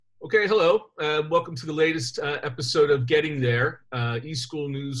Okay, hello. Welcome to the latest episode of Getting There, eSchool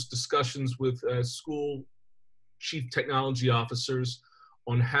news discussions with school chief technology officers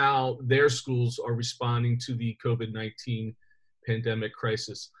on how their schools are responding to the COVID-19 pandemic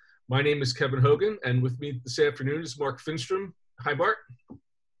crisis. My name is Kevin Hogan, and with me this afternoon is Mark Finstrom. Hi, Mark.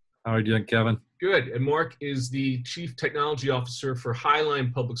 How are you doing, Kevin? Good. And Mark is the chief technology officer for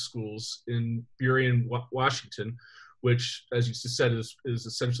Highline Public Schools in Burien, Washington, which, as you said, is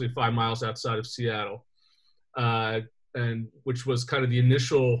essentially 5 miles outside of Seattle, and which was kind of the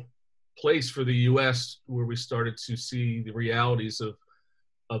initial place for the U.S. where we started to see the realities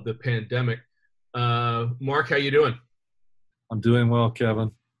of the pandemic. Mark, how you doing? I'm doing well,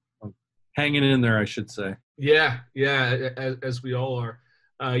 Kevin. I'm hanging in there, I should say. Yeah, as we all are.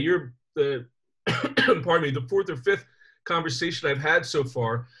 You're the, pardon me, the fourth or fifth conversation I've had so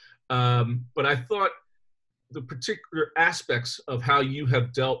far, but I thought the particular aspects of how you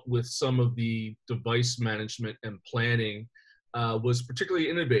have dealt with some of the device management and planning was particularly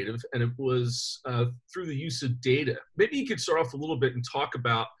innovative, and it was through the use of data. Maybe you could start off a little bit and talk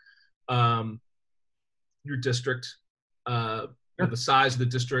about your district, the size of the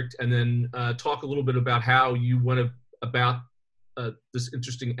district, and then talk a little bit about how you went about this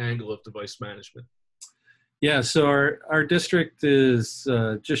interesting angle of device management. Yeah, so our district is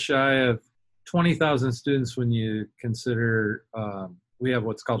just shy of 20,000 students when you consider we have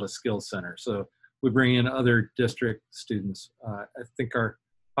what's called a skills center. So we bring in other district students. I think our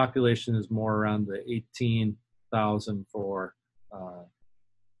population is more around the 18,000 for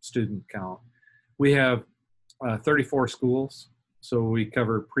student count. We have 34 schools, so we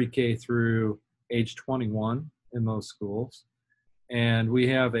cover pre-K through age 21 in those schools. And we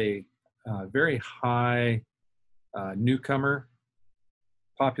have a very high newcomer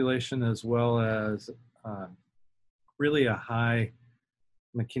population, as well as really a high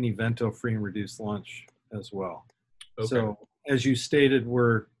McKinney-Vento free and reduced lunch as well. Okay. So as you stated,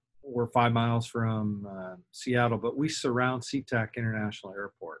 we're 5 miles from Seattle, but we surround SeaTac International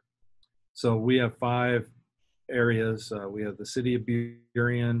Airport. So we have 5 areas. We have the city of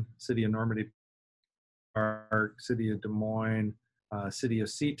Burien, city of Normandy Park, city of Des Moines, city of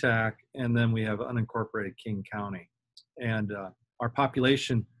SeaTac, and then we have unincorporated King County. And our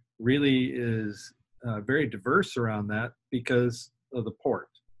population really is very diverse around that because of the port.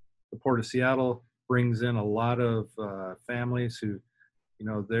 The Port of Seattle brings in a lot of families who,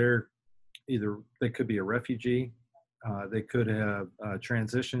 they could be a refugee, they could have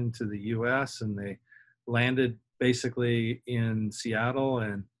transitioned to the U.S. and they landed basically in Seattle,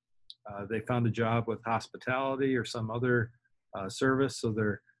 and they found a job with hospitality or some other service, so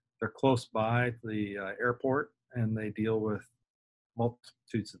they're close by the airport, and they deal with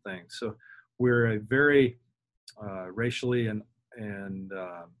multitudes of things. So we're a very racially and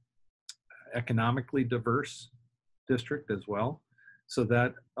economically diverse district as well. So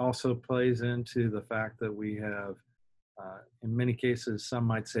that also plays into the fact that we have, in many cases, some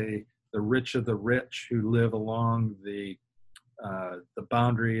might say the rich of the rich who live along the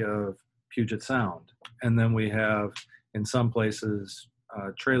boundary of Puget Sound. And then we have, in some places,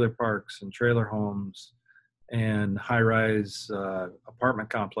 trailer parks and trailer homes and high-rise apartment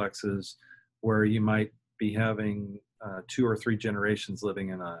complexes where you might be having 2 or 3 generations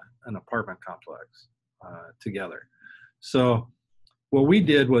living in an apartment complex together. So what we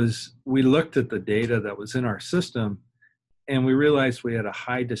did was we looked at the data that was in our system, and we realized we had a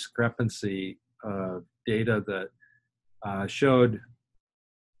high discrepancy of data that showed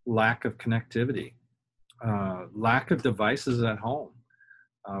lack of connectivity, lack of devices at home.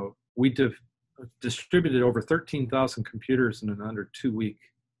 We distributed over 13,000 computers in an under 2-week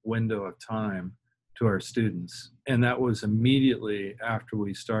window of time to our students. And that was immediately after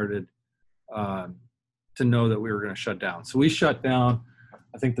we started to know that we were going to shut down. So we shut down,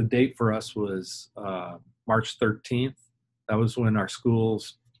 I think the date for us was March 13th. That was when our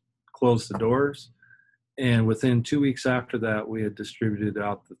schools closed the doors. And within 2 weeks after that, we had distributed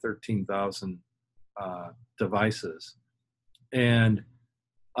out the 13,000 devices. And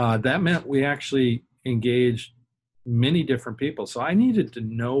that meant we actually engaged many different people. So I needed to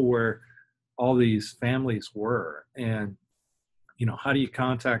know where all these families were and, how do you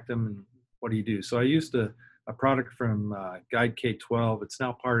contact them and what do you do? So I used a product from Guide K-12. It's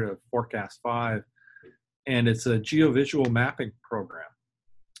now part of Forecast 5, and it's a geovisual mapping program.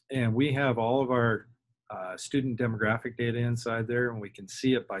 And we have all of our student demographic data inside there, and we can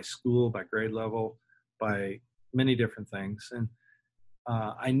see it by school, by grade level, by many different things. And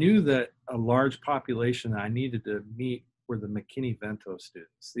I knew that a large population that I needed to meet were the McKinney-Vento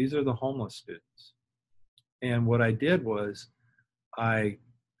students. These are the homeless students. And what I did was I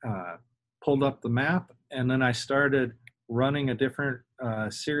pulled up the map, and then I started running a different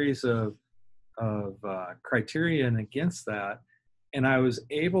series of criteria and against that, and I was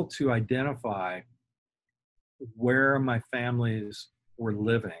able to identify where my families were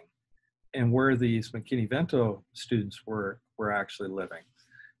living and where these McKinney-Vento students were actually living.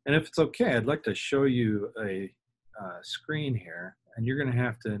 And if it's okay, I'd like to show you a screen here, and you're going to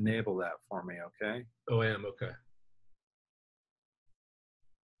have to enable that for me, okay? Oh, I am, okay.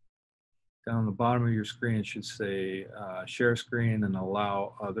 Down the bottom of your screen, it should say share screen and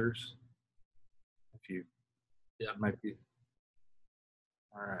allow others. If you, yeah, might be.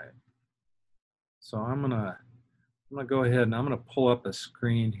 All right. So I'm gonna go ahead and I'm gonna pull up a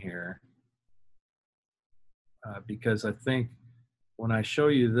screen here because I think when I show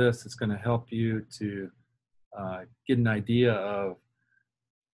you this, it's going to help you to get an idea of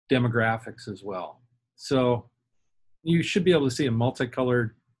demographics as well. So you should be able to see a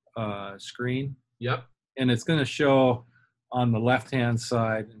multicolored screen. Yep. And it's going to show on the left-hand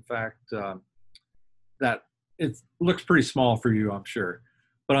side, in fact, that it looks pretty small for you, I'm sure.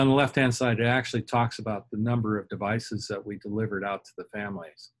 But on the left-hand side, it actually talks about the number of devices that we delivered out to the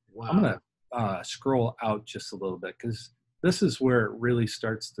families. Wow. I'm going to scroll out just a little bit because this is where it really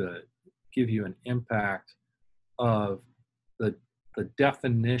starts to give you an impact of the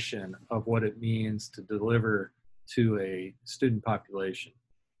definition of what it means to deliver to a student population.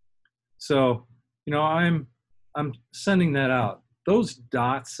 So, you know, I'm sending that out. Those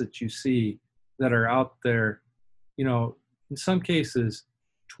dots that you see that are out there, you know, in some cases,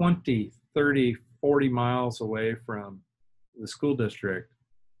 20, 30, 40 miles away from the school district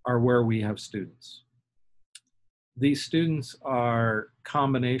are where we have students. These students are a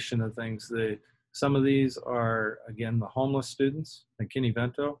combination of things. Some of these are, again, the homeless students,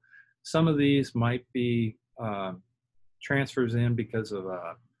 McKinney-Vento. Some of these might be transfers in because of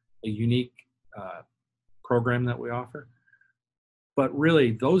a unique program that we offer. But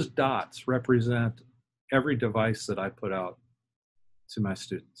really, those dots represent every device that I put out to my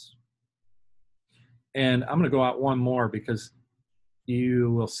students. And I'm going to go out one more because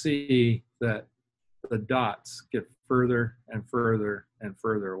you will see that the dots get further and further and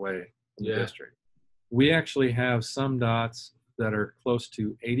further away from the district. We actually have some dots that are close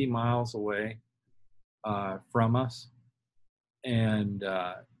to 80 miles away from us. And,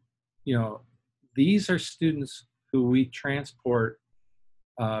 you know, these are students who we transport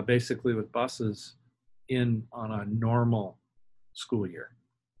basically with buses in on a normal school year.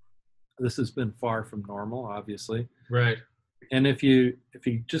 This has been far from normal, obviously. Right. And if you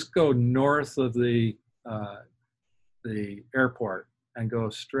just go north of the airport and go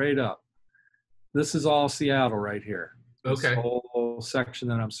straight up, this is all Seattle right here. This whole section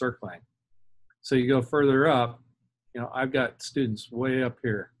that I'm circling. So you go further up, you know, I've got students way up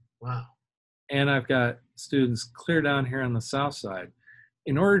here. Wow. And I've got students clear down here on the south side.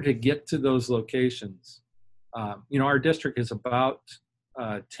 In order to get to those locations, you know, our district is about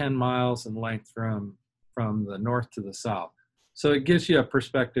 10 miles in length from the north to the south. So it gives you a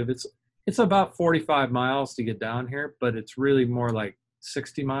perspective. It's about 45 miles to get down here, but it's really more like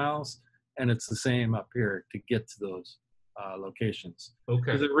 60 miles. And it's the same up here to get to those locations. Okay.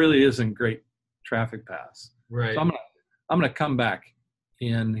 Because it really isn't great traffic paths. Right. So I'm gonna come back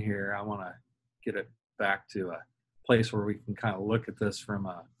in here. I want to get it back to a place where we can kind of look at this from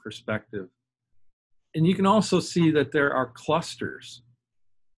a perspective. And you can also see that there are clusters.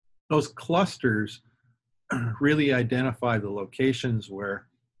 Those clusters really identify the locations where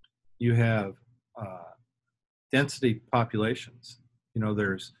you have density populations. You know,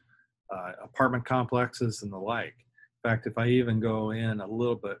 there's apartment complexes and the like. In fact, if I even go in a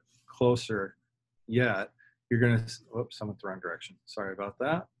little bit closer yet, you're going to, oops, I went the wrong direction. Sorry about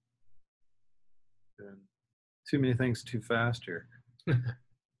that. Doing too many things too fast here.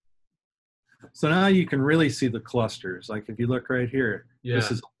 So now you can really see the clusters. Like if you look right here,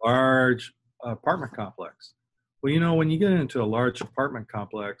 this is a large apartment complex. Well, you know, when you get into a large apartment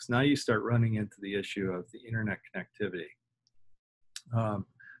complex, now you start running into the issue of the internet connectivity.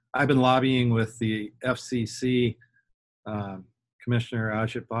 I've been lobbying with the FCC, Commissioner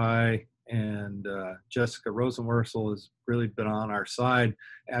Ajit Pai and Jessica Rosenworcel has really been on our side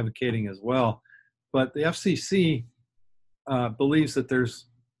advocating as well. But the FCC believes that there's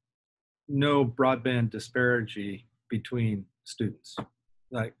no broadband disparity between students.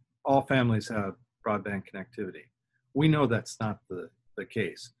 Like all families have broadband connectivity. We know that's not the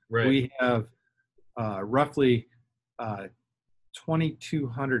case. Right. We have roughly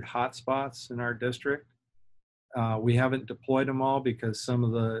 2,200 hotspots in our district. We haven't deployed them all because some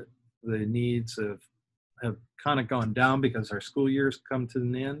of the needs have kind of gone down because our school years come to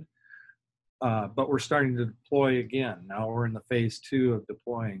an end. But we're starting to deploy again. Now we're in the phase 2 of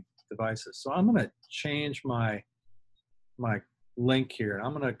deploying devices. So I'm going to change my link here.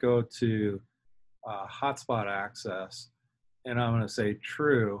 I'm going to go to hotspot access, and I'm going to say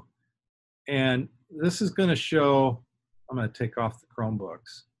true. And this is going to show, I'm going to take off the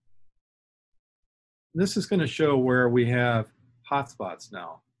Chromebooks. This is going to show where we have hotspots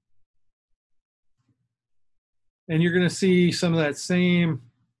now. And you're going to see some of that same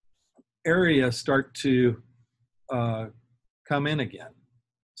area start to come in again.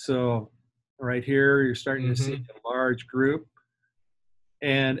 So right here, you're starting to see a large group.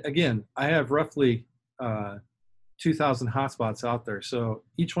 And again, I have roughly 2,000 hotspots out there. So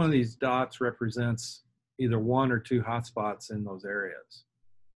each one of these dots represents either 1 or 2 hotspots in those areas.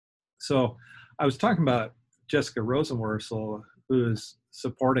 So I was talking about Jessica Rosenworcel, who is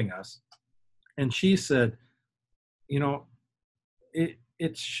supporting us. And she said, you know,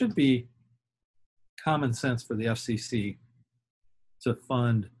 it should be common sense for the FCC to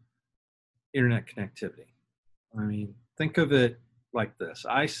fund internet connectivity. I mean, think of it like this.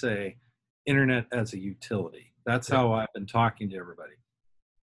 I say internet as a utility. That's how I've been talking to everybody.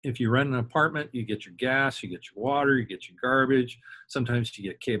 If you rent an apartment, you get your gas, you get your water, you get your garbage. Sometimes you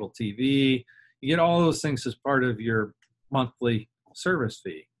get cable TV. You get all those things as part of your monthly service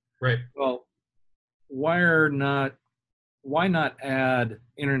fee. Right. Well, why not add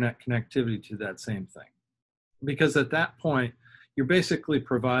internet connectivity to that same thing? Because at that point, you're basically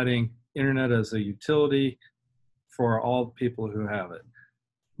providing internet as a utility for all the people who have it.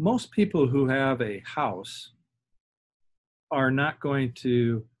 Most people who have a house are not going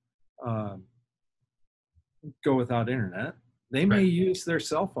to go without internet. They may use their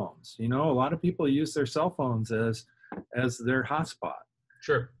cell phones. You know, a lot of people use their cell phones as their hotspot.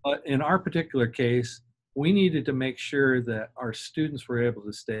 Sure. But in our particular case, we needed to make sure that our students were able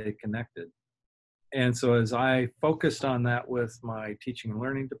to stay connected. And so as I focused on that with my teaching and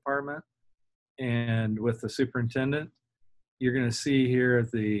learning department and with the superintendent, you're going to see here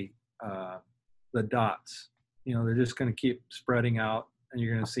the dots. You know, they're just going to keep spreading out, and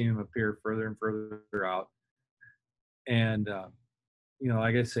you're going to see them appear further and further out. And, you know,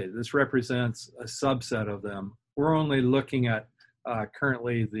 like I say, this represents a subset of them. We're only looking at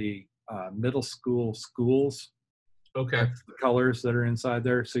currently the middle school schools. Okay. That's the colors that are inside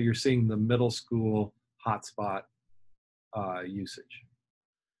there. So you're seeing the middle school hotspot usage.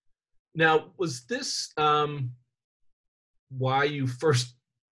 Now, was this why you first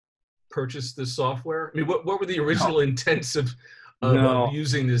purchased this software? I mean, what were the original intents of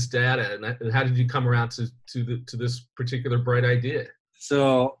using this data, and how did you come around to this particular bright idea?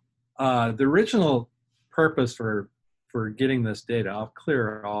 So the original purpose for getting this data, I'll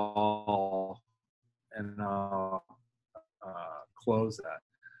clear it all and I'll close that.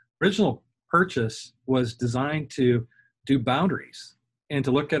 Original purchase was designed to do boundaries and to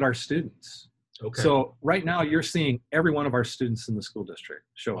look at our students. Okay. So right now you're seeing every one of our students in the school district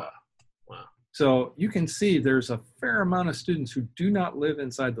show up. Wow. So you can see there's a fair amount of students who do not live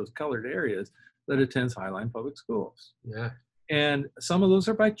inside those colored areas that attends Highline Public Schools. Yeah. And some of those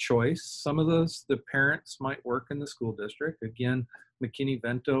are by choice. Some of those, the parents might work in the school district. Again,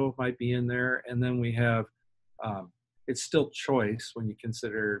 McKinney-Vento might be in there. And then we have, it's still choice when you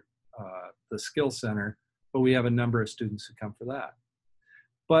consider the skill center, but we have a number of students who come for that.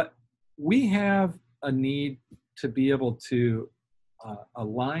 But we have a need to be able to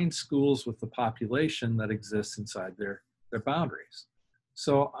align schools with the population that exists inside their boundaries.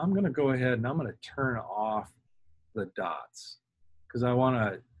 So I'm going to go ahead and I'm going to turn off the dots because I want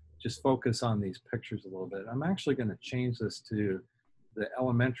to just focus on these pictures a little bit. I'm actually going to change this to the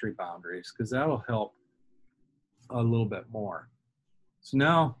elementary boundaries because that'll help a little bit more. So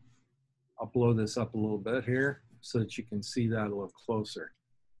now I'll blow this up a little bit here so that you can see that a little closer.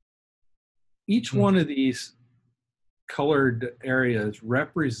 Each one of these colored areas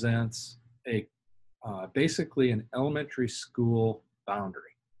represents a basically an elementary school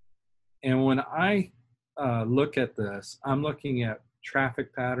boundary. And when I look at this, I'm looking at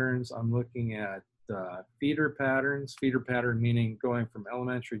traffic patterns, I'm looking at feeder patterns, feeder pattern meaning going from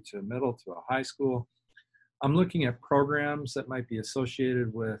elementary to a middle to a high school. I'm looking at programs that might be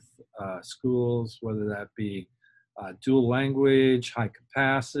associated with schools, whether that be dual language, high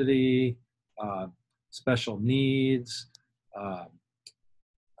capacity, special needs,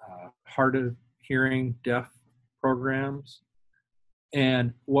 hard of hearing, deaf programs.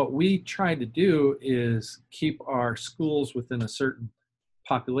 And what we try to do is keep our schools within a certain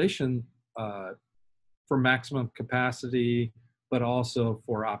population for maximum capacity, but also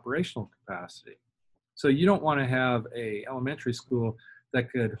for operational capacity. So you don't want to have a elementary school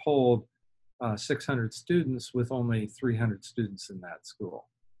that could hold 600 students with only 300 students in that school.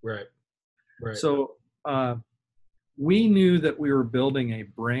 Right. Right. So we knew that we were building a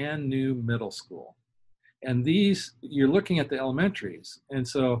brand new middle school. And these, you're looking at the elementaries. And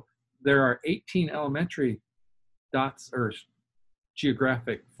so there are 18 elementary dots or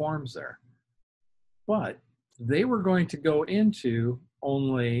geographic forms there. But they were going to go into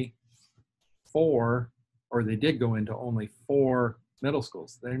only 4, or they did go into only 4 middle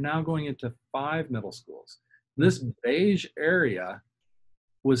schools. They're now going into 5 middle schools. This beige area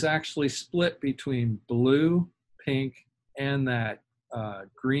was actually split between blue, pink, and that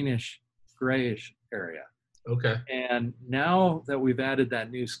greenish, grayish area. Okay. And now that we've added that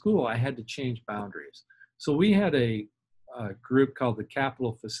new school, I had to change boundaries. So we had a group called the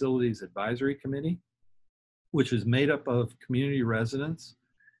Capital Facilities Advisory Committee, which is made up of community residents.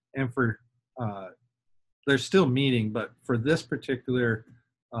 And for they're still meeting, but for this particular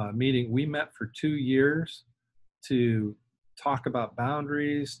meeting, we met for 2 years to talk about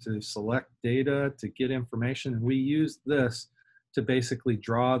boundaries, to select data, to get information. And we used this to basically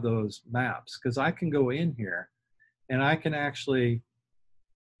draw those maps, because I can go in here and I can actually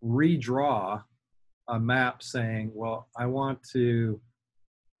redraw a map saying, well, I want the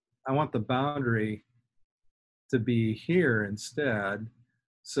boundary to be here instead.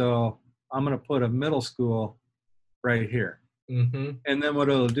 So I'm going to put a middle school right here. Mm-hmm. And then what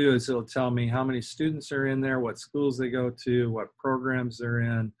it'll do is it'll tell me how many students are in there, what schools they go to, what programs they're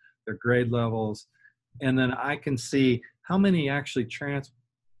in, their grade levels. And then I can see how many actually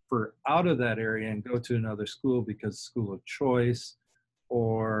transfer out of that area and go to another school because school of choice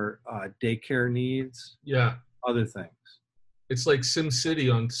or daycare needs. Yeah. Other things. It's like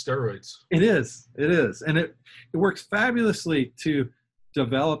SimCity on steroids. It is. And it works fabulously to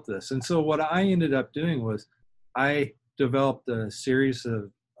develop this. And so what I ended up doing was I developed a series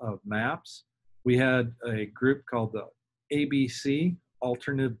of maps. We had a group called the ABC,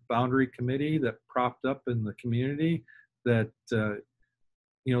 Alternative Boundary Committee, that propped up in the community that,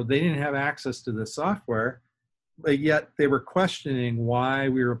 they didn't have access to the software, but yet they were questioning why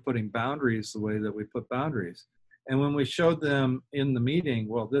we were putting boundaries the way that we put boundaries. And when we showed them in the meeting,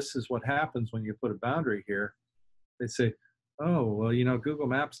 well, this is what happens when you put a boundary here, they say, oh, well, Google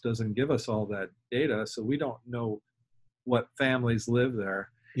Maps doesn't give us all that data, so we don't know what families live there.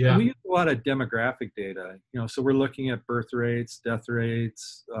 Yeah. And we use a lot of demographic data, so we're looking at birth rates, death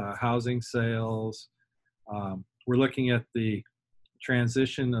rates, housing sales. We're looking at the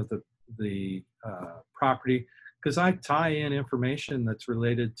transition of the property, because I tie in information that's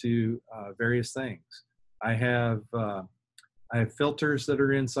related to various things. I have filters that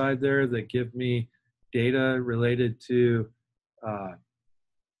are inside there that give me data related to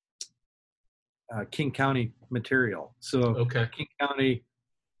King County material. So okay. King County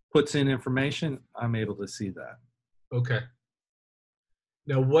puts in information, I'm able to see that. Okay.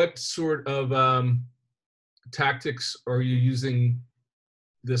 Now, what sort of tactics are you using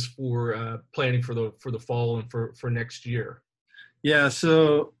this for planning for the fall and for next year? Yeah,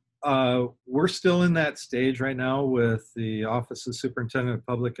 so we're still in that stage right now with the Office of Superintendent of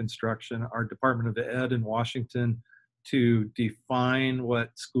Public Instruction, our Department of Ed in Washington, to define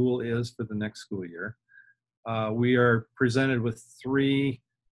what school is for the next school year. We are presented with 3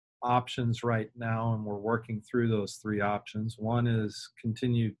 options right now, and we're working through those 3 options. One is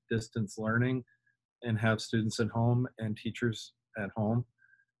continued distance learning and have students at home and teachers at home.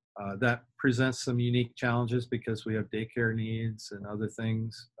 That presents some unique challenges because we have daycare needs and other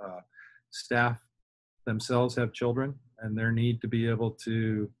things. Staff themselves have children and their need to be able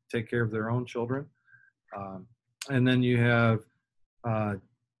to take care of their own children. And then you have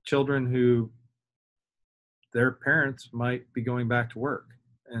children who their parents might be going back to work,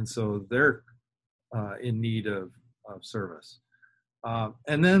 and so they're in need of service.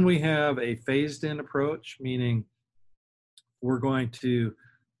 And then we have a phased-in approach, meaning we're going to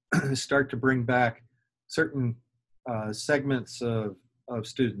start to bring back certain segments of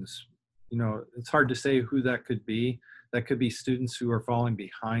students. It's hard to say who that could be. That could be students who are falling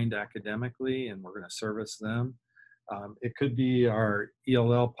behind academically, and we're going to service them. It could be our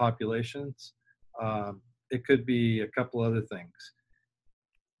ELL populations. It could be a couple other things.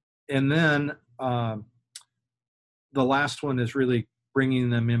 And then the last one is really bringing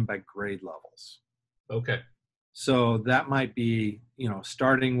them in by grade levels. Okay. So that might be,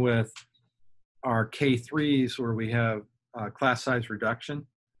 starting with our K3s where we have class size reduction,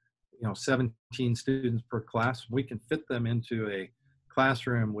 17 students per class. We can fit them into a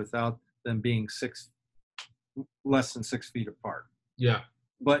classroom without them being less than 6 feet apart. Yeah.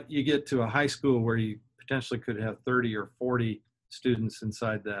 But you get to a high school where you potentially could have 30 or 40 students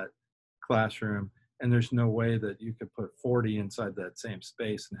inside that classroom, and there's no way that you could put 40 inside that same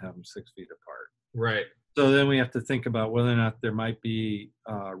space and have them 6 feet apart. Right. So then we have to think about whether or not there might be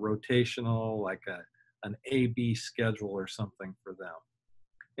rotational, like an A-B schedule or something for them.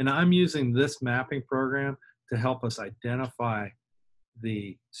 And I'm using this mapping program to help us identify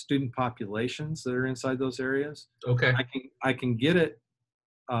the student populations that are inside those areas. Okay. I can get it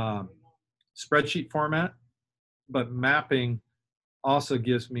spreadsheet format, but mapping also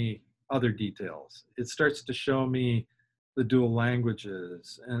gives me other details. It starts to show me the dual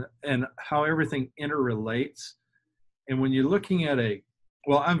languages and how everything interrelates. And when you're looking at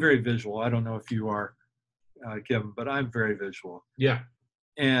well, I'm very visual. I don't know if you are, Kevin, but I'm very visual. Yeah.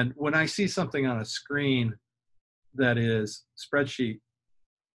 And when I see something on a screen that is spreadsheet,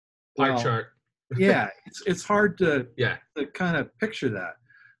 Pie chart. Yeah, it's hard to Yeah. to kind of picture that.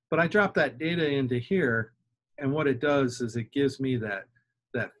 But I drop that data into here, and what it does is it gives me that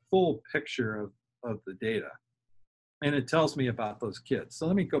full picture of the data, and it tells me about those kids. So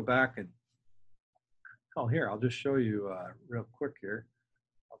let me go back and here, I'll just show you real quick here.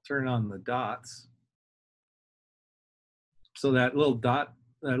 I'll turn on the dots. So that little dot,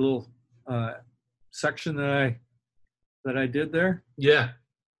 that little section that I did there. Yeah.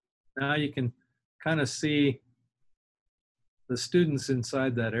 Now you can kind of see the students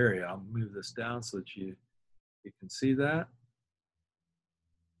inside that area. I'll move this down so that you can see that.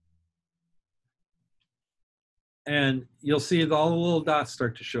 And you'll see all the little dots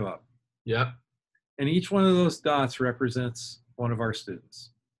start to show up. Yeah. And each one of those dots represents one of our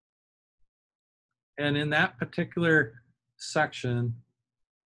students. And in that particular section,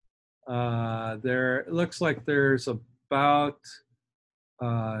 it looks like there's about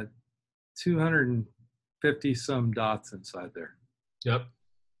 250 some dots inside there. Yep.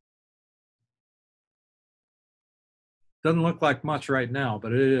 Doesn't look like much right now,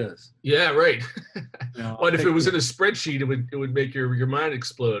 but it is. Yeah, right. But if it was in a spreadsheet, it would make your mind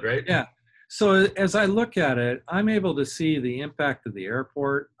explode, right? Yeah. So as I look at it, I'm able to see the impact of the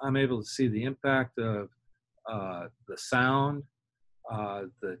airport. I'm able to see the impact of the sound,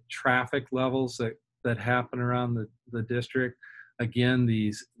 the traffic levels that happen around the district. Again,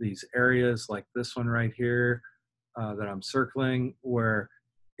 these areas like this one right here that I'm circling, where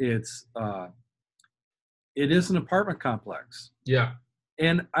it is an apartment complex. Yeah.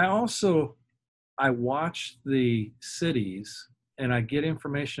 And I watch the cities, and I get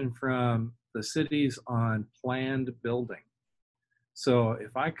information from the cities on planned building. So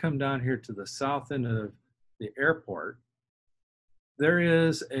if I come down here to the south end of the airport, there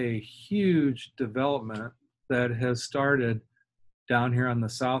is a huge development that has started down here on the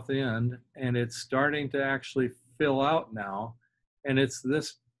south end, and it's starting to actually fill out now. And it's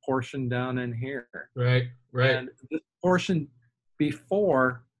this portion down in here. Right. And this portion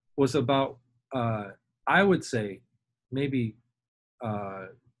before was about, I would say, maybe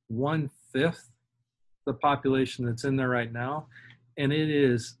 1/5 the population that's in there right now. And it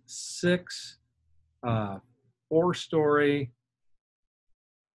is 6 4-story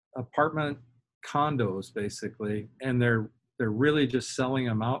apartment condos, basically. And they're really just selling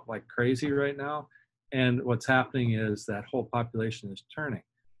them out like crazy right now. And what's happening is that whole population is turning.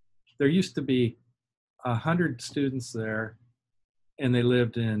 There used to be 100 students there, and they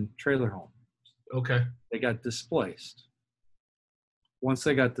lived in trailer homes. Okay. They got displaced. Once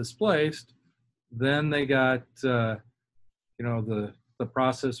they got displaced, then they got, the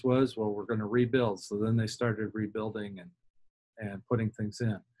process was, well, we're going to rebuild. So then they started rebuilding and putting things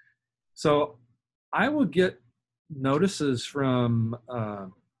in. So I will get notices from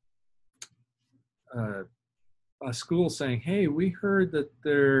a school saying, hey, we heard that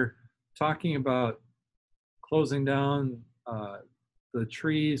they're talking about closing down the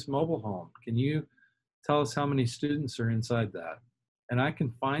Trees mobile home. Can you tell us how many students are inside that? And I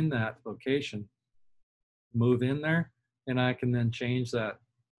can find that location, move in there, and I can then change that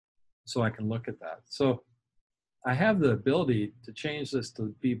so I can look at that. So I have the ability to change this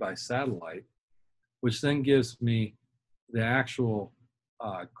to be by satellite, which then gives me the actual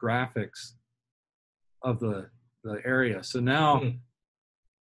graphics of the area. So now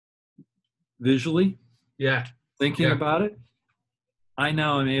visually, thinking about it, I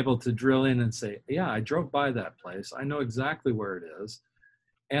now am able to drill in and say, yeah, I drove by that place. I know exactly where it is.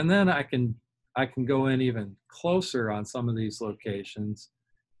 And then I can go in even closer on some of these locations,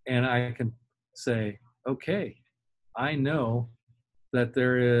 and I can say, okay, I know that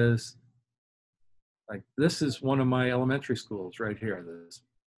there is, like, this is one of my elementary schools right here,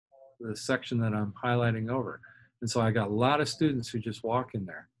 this section that I'm highlighting over. And so I got a lot of students who just walk in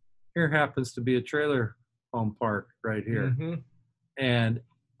there. Here happens to be a trailer home park right here. Mm-hmm. And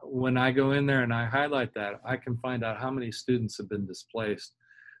when I go in there and I highlight that, I can find out how many students have been displaced.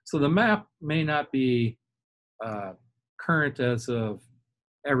 So the map may not be current as of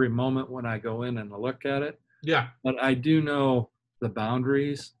every moment when I go in and look at it, Yeah. but I do know the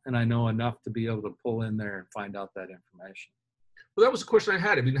boundaries, and I know enough to be able to pull in there and find out that information. Well, that was a question I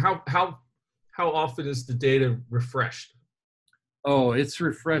had. I mean, how often is the data refreshed? Oh, it's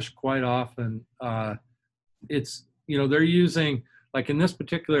refreshed quite often. It's, they're using, like in this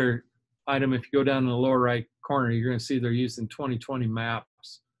particular item, if you go down in the lower right corner, you're going to see they're using 2020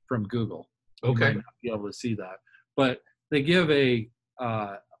 maps from Google. You Okay. might not be able to see that, but they give a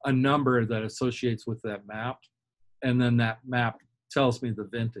number that associates with that map, and then that map tells me the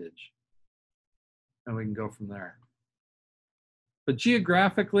vintage, and we can go from there. But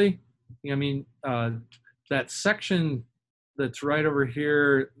geographically, I mean, that section that's right over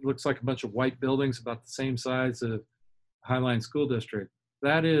here looks like a bunch of white buildings about the same size of Highline School District.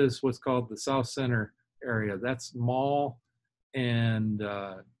 That is what's called the South Center area. That's mall and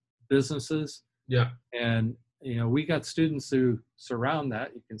businesses. Yeah. And, we got students who surround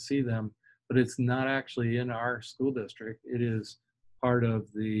that. You can see them, but it's not actually in our school district. It is part of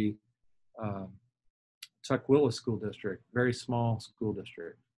the Tukwila School District, very small school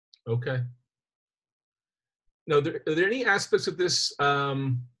district. Okay. Now, are there any aspects of this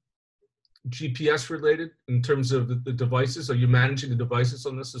GPS related in terms of the devices? Are you managing the devices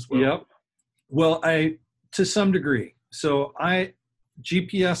on this as well? Yep. Well, to some degree. So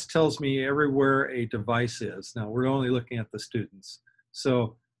GPS tells me everywhere a device is. Now we're only looking at the students.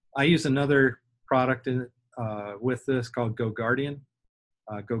 So I use another product with this called GoGuardian.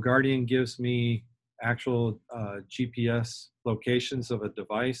 GoGuardian gives me actual GPS locations of a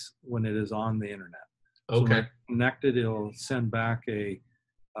device when it is on the internet. So when Okay. it's connected, it'll send back a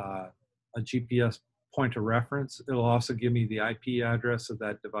GPS point of reference. It'll also give me the IP address of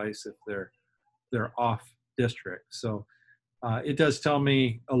that device if they're off district. So it does tell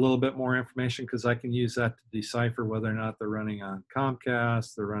me a little bit more information because I can use that to decipher whether or not they're running on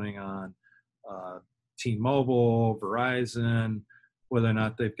Comcast, they're running on T-Mobile, Verizon, whether or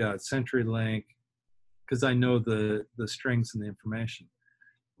not they've got CenturyLink, because I know the strings and the information.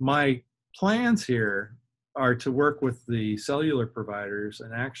 My plans here are to work with the cellular providers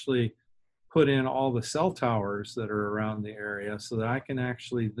and actually put in all the cell towers that are around the area so that I can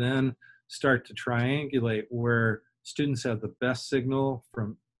actually then start to triangulate where students have the best signal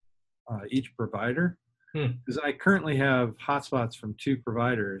from each provider. Because I currently have hotspots from 2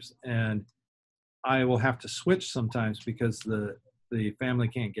 providers, and I will have to switch sometimes because the family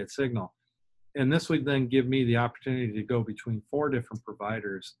can't get signal. And this would then give me the opportunity to go between 4 different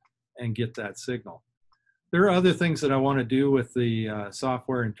providers and get that signal. There are other things that I want to do with the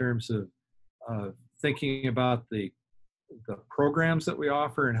software in terms of thinking about the programs that we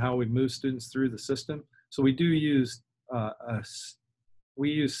offer and how we move students through the system. So we do use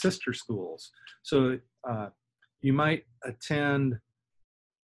sister schools. So you might attend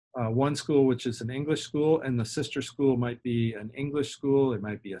one school which is an English school, and the sister school might be an English school. It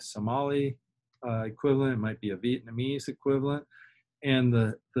might be a Somali equivalent. It might be a Vietnamese equivalent. And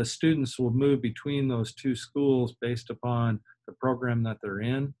the students will move between those 2 schools based upon the program that they're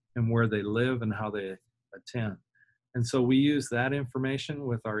in and where they live and how they attend. And so we use that information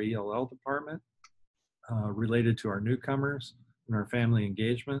with our ELL department related to our newcomers and our family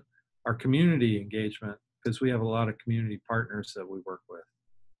engagement, our community engagement, because we have a lot of community partners that we work with.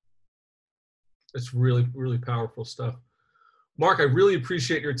 That's really, really powerful stuff. Mark, I really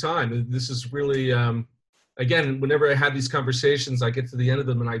appreciate your time. This is really, again, whenever I have these conversations, I get to the end of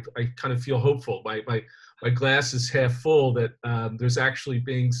them and I kind of feel hopeful. My glass is half full that there's actually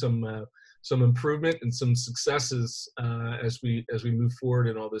being some improvement and some successes as we move forward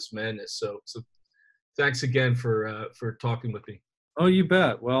in all this madness. So thanks again for talking with me. Oh, you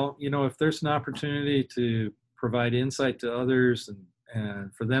bet. Well, if there's an opportunity to provide insight to others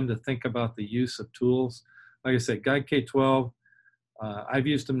and for them to think about the use of tools, like I said, Guide K-12, I've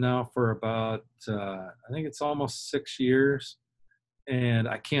used them now for about, I think it's almost 6 years. And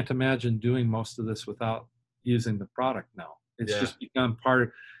I can't imagine doing most of this without using the product now. It's just become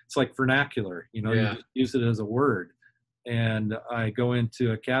it's like vernacular, you just use it as a word. And I go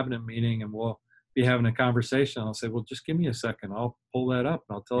into a cabinet meeting and we'll be having a conversation. I'll say, well, just give me a second. I'll pull that up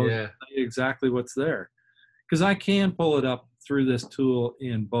and I'll tell you exactly what's there. Because I can pull it up through this tool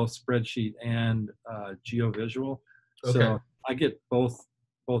in both spreadsheet and GeoVisual. Okay. So I get both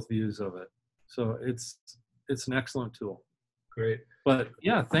views of it. So it's an excellent tool. Great. But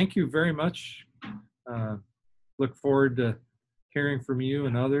yeah, thank you very much. Look forward to hearing from you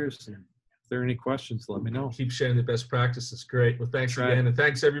and others. And there are any questions, let me know. Keep sharing the best practices. Great. Well, thanks That's right. again. And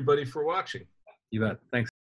thanks everybody for watching. You bet. Thanks.